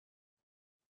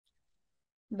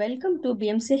Welcome to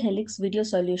BMC Helix video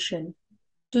solution.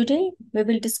 Today we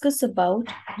will discuss about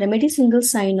Remedy single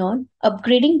sign-on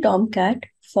upgrading Tomcat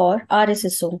for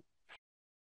RSSO.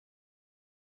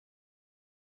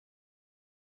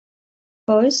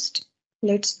 First,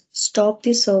 let's stop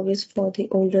the service for the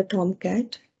older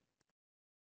Tomcat.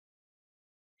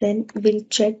 Then we'll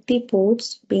check the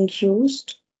ports being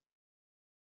used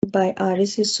by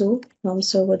RSSO from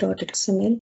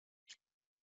server.xml.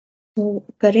 So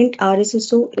current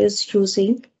RSSO is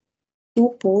using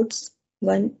two ports,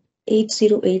 one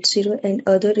 8080 and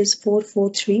other is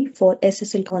 443 for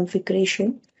SSL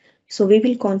configuration. So we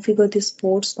will configure these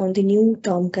ports on the new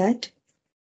Tomcat.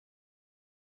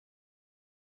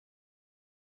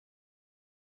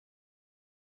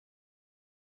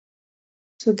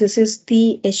 So this is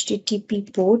the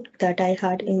HTTP port that I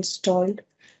had installed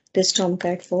this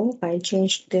Tomcat for. I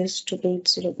changed this to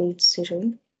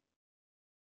 8080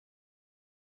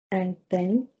 and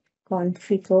then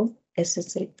configure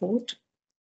SSL port.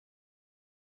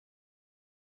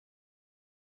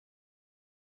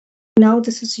 Now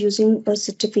this is using a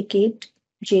certificate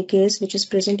JKS which is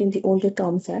present in the older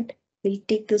Tomcat. We'll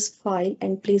take this file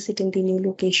and place it in the new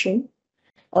location,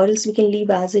 or else we can leave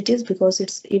as it is because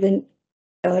it's even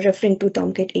referring to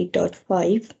Tomcat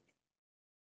 8.5.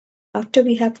 After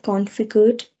we have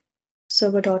configured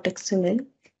server.xml,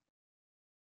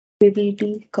 we will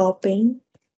be copying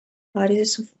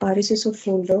RSSO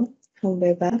folder from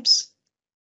web apps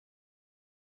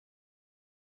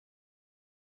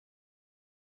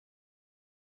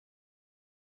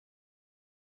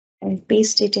and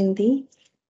paste it in the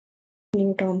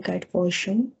new Tomcat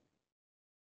version.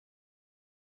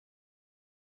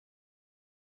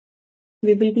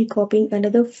 We will be copying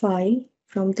another file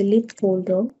from the lib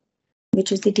folder,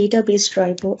 which is the database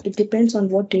driver. It depends on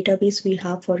what database we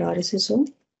have for RSSO.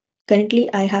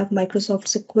 Currently, I have Microsoft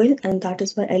SQL, and that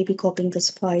is why I'll be copying this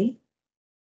file.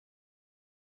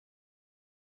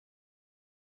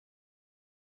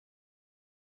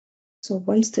 So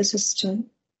once this is done,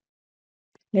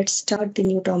 let's start the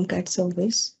new Tomcat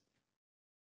service.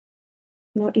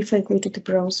 Now, if I go to the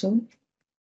browser,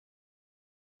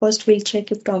 first we'll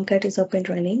check if Tomcat is up and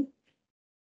running,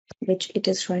 which it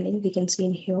is running. We can see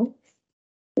in here.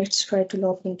 Let's try to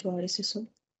log into RSSO.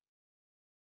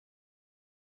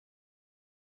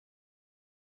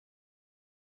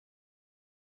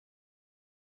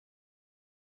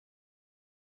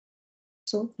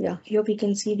 So yeah, here we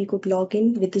can see we could log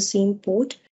in with the same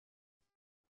port.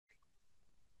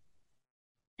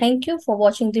 Thank you for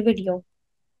watching the video.